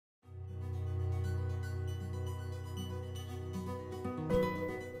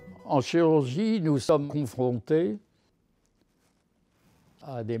En chirurgie, nous sommes confrontés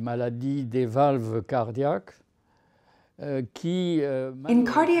à des maladies des valves cardiaques In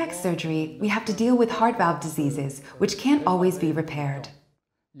cardiac surgery, we have to deal with heart valve diseases, which can't always be repaired.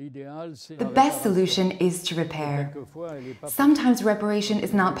 The best solution is to repair. Sometimes reparation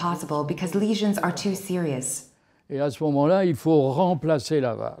is not possible because lesions are too serious. Et à ce moment-là, il faut remplacer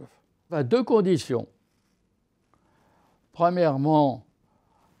la valve. À deux conditions. Premièrement,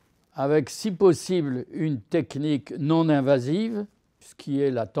 avec si possible une technique non invasive, ce qui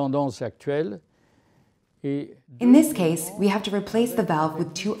est la tendance actuelle. In this case, we have to replace the valve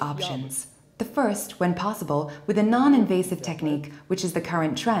with two options. The first, when possible, with a non-invasive technique, which is the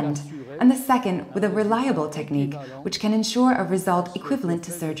current trend, and the second with a reliable technique, which can ensure a result equivalent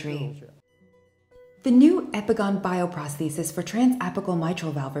to surgery. The new EPYGON bioprosthesis for transapical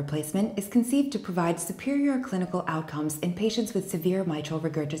mitral valve replacement is conceived to provide superior clinical outcomes in patients with severe mitral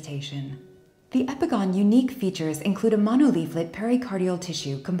regurgitation. The EPYGON unique features include a monoleaflet pericardial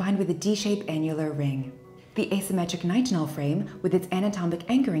tissue combined with a D-shaped annular ring. The asymmetric nitinol frame, with its anatomic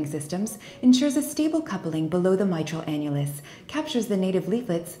anchoring systems, ensures a stable coupling below the mitral annulus, captures the native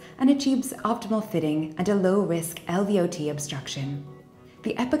leaflets, and achieves optimal fitting and a low-risk LVOT obstruction.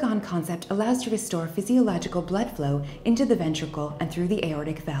 The EPYGON concept allows to restore physiological blood flow into the ventricle and through the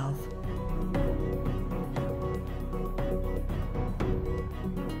aortic valve.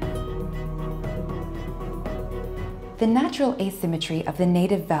 The natural asymmetry of the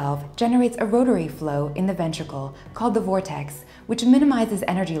native valve generates a rotary flow in the ventricle called the vortex, which minimizes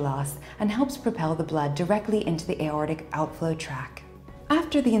energy loss and helps propel the blood directly into the aortic outflow tract.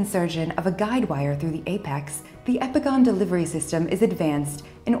 After the insertion of a guide wire through the apex, the EPYGON delivery system is advanced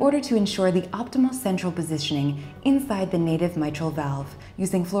in order to ensure the optimal central positioning inside the native mitral valve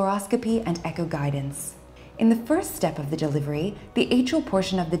using fluoroscopy and echo guidance. In the first step of the delivery, the atrial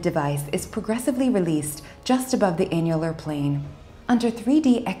portion of the device is progressively released just above the annular plane. Under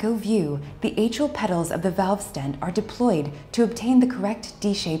 3D echo view, the atrial petals of the valve stent are deployed to obtain the correct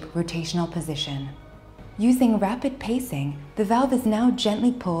D-shaped rotational position. Using rapid pacing, the valve is now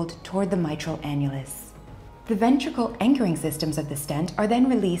gently pulled toward the mitral annulus. The ventricle anchoring systems of the stent are then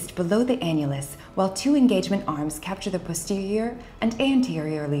released below the annulus, while two engagement arms capture the posterior and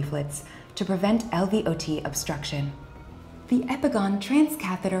anterior leaflets to prevent LVOT obstruction. The EPYGON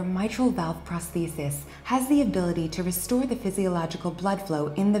transcatheter mitral valve prosthesis has the ability to restore the physiological blood flow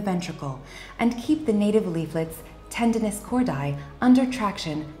in the ventricle and keep the native leaflets, tendinous cordae, under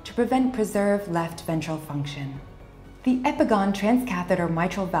traction to prevent preserved left ventral function. The EPYGON transcatheter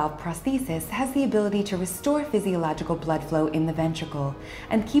mitral valve prosthesis has the ability to restore physiological blood flow in the ventricle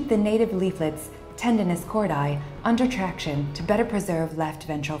and keep the native leaflets, tendinous cordae, under traction to better preserve left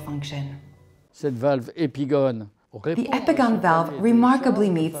ventral function. Cette valve EPYGON The EPYGON valve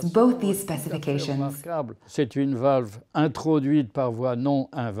remarkably meets both these specifications. C'est une valve introduite par voie non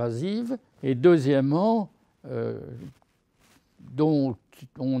invasive et deuxièmement, dont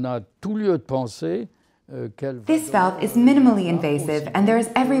on a tout lieu de penser This valve is minimally invasive, and there is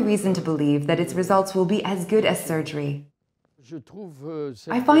every reason to believe that its results will be as good as surgery.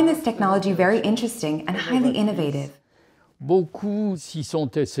 I find this technology very interesting and highly innovative. Beaucoup s'y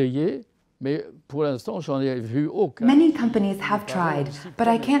sont essayés, mais pour l'instant, j'en ai vu aucun. Many companies have tried, but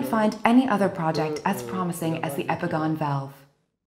I can't find any other project as promising as the EPYGON valve.